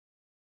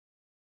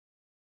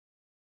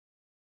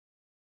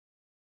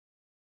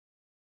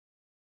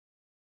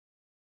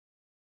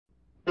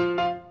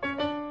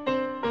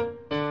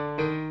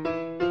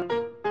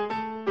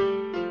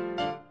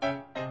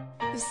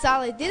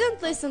Sally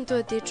didn't listen to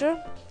the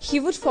teacher, he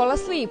would fall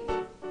asleep.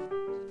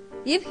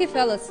 If he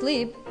fell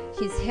asleep,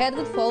 his head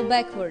would fall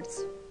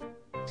backwards.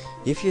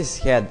 If his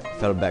head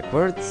fell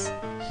backwards,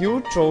 he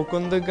would choke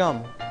on the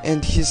gum,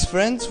 and his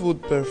friends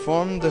would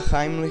perform the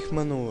Heimlich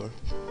maneuver.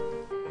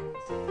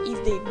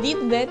 If they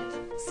did that,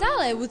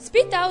 Sally would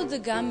spit out the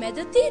gum at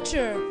the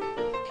teacher.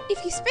 If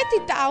he spit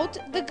it out,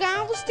 the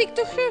gum would stick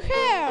to her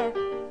hair.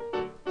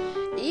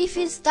 If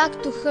it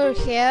stuck to her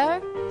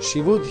hair,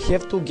 She would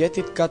have to get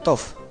it cut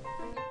off.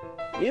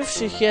 If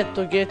she had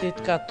to get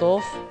it cut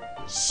off,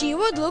 She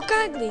would look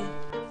ugly.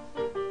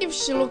 If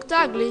she looked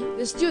ugly,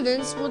 the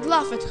students would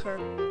laugh at her.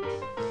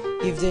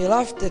 If they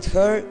laughed at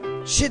her,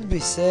 she'd be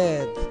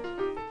sad.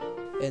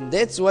 And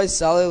that's why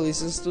Sally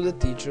listens to the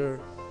teacher.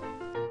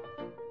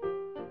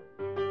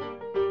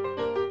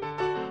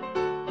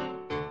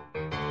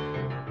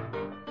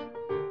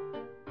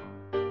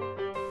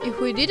 If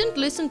we didn't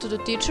listen to the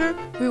teacher,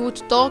 we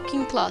would talk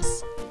in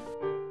class.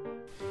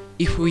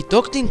 if we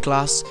talked in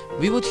class,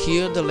 we would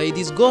hear the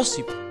ladies'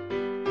 gossip.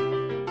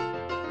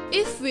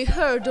 If we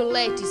heard the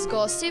latest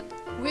gossip,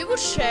 we would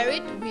share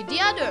it with the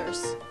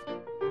others.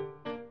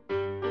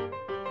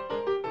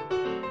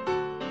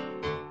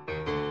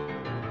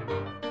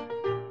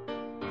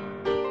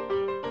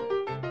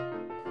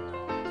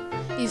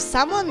 if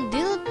someone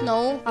didn't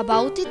know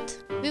about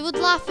it, we would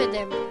laugh at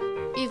them.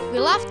 If we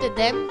laughed at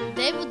them,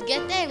 they would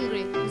get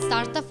angry and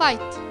start a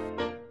fight.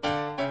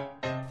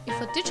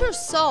 If a teacher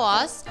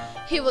saw us,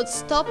 he would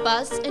stop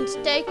us and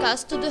take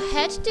us to the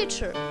head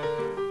teacher.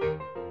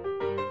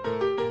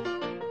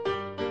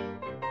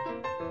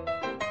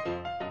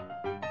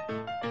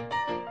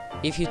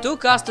 If he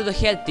took us to the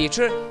head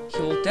teacher,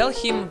 he will tell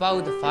him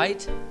about the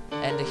fight,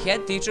 and the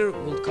head teacher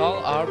will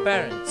call our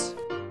parents.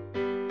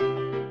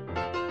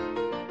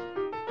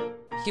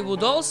 He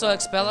would also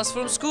expel us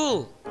from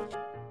school.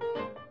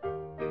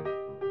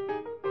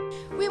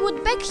 We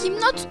would beg him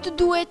not to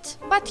do it,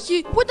 but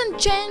he wouldn't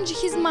change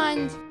his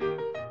mind.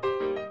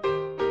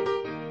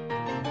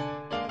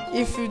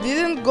 If we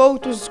didn't go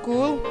to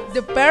school,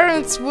 the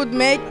parents would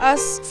make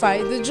us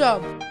find the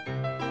job.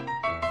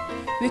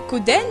 we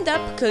could end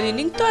up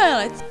cleaning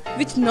toilets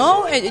with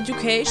no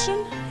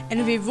education,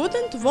 and we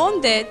wouldn't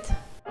want that.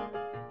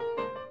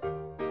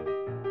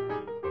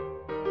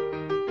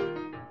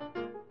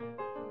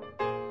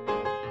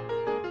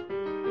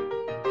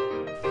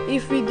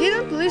 If we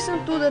didn't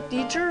listen to the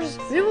teachers,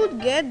 we would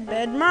get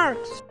bad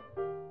marks.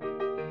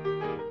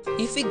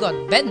 If we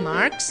got bad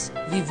marks,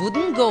 we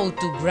wouldn't go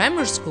to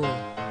grammar school.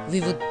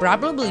 We would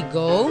probably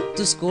go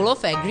to School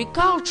of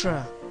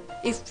Agriculture.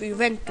 If we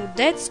went to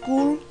that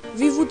school,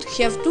 we would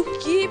have to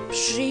keep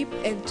sheep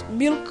and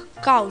milk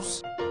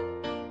cows.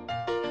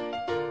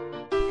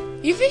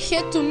 If we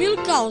had to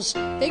milk cows,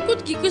 they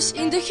could kick us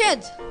in the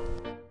head.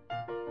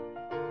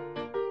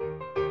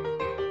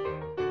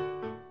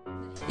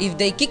 If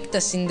they kicked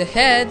us in the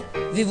head,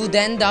 we would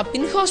end up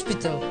in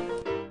hospital.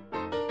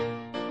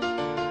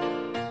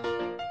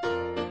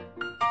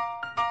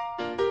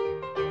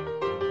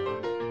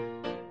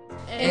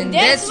 And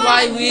that's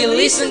why we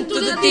listen to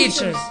the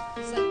teachers.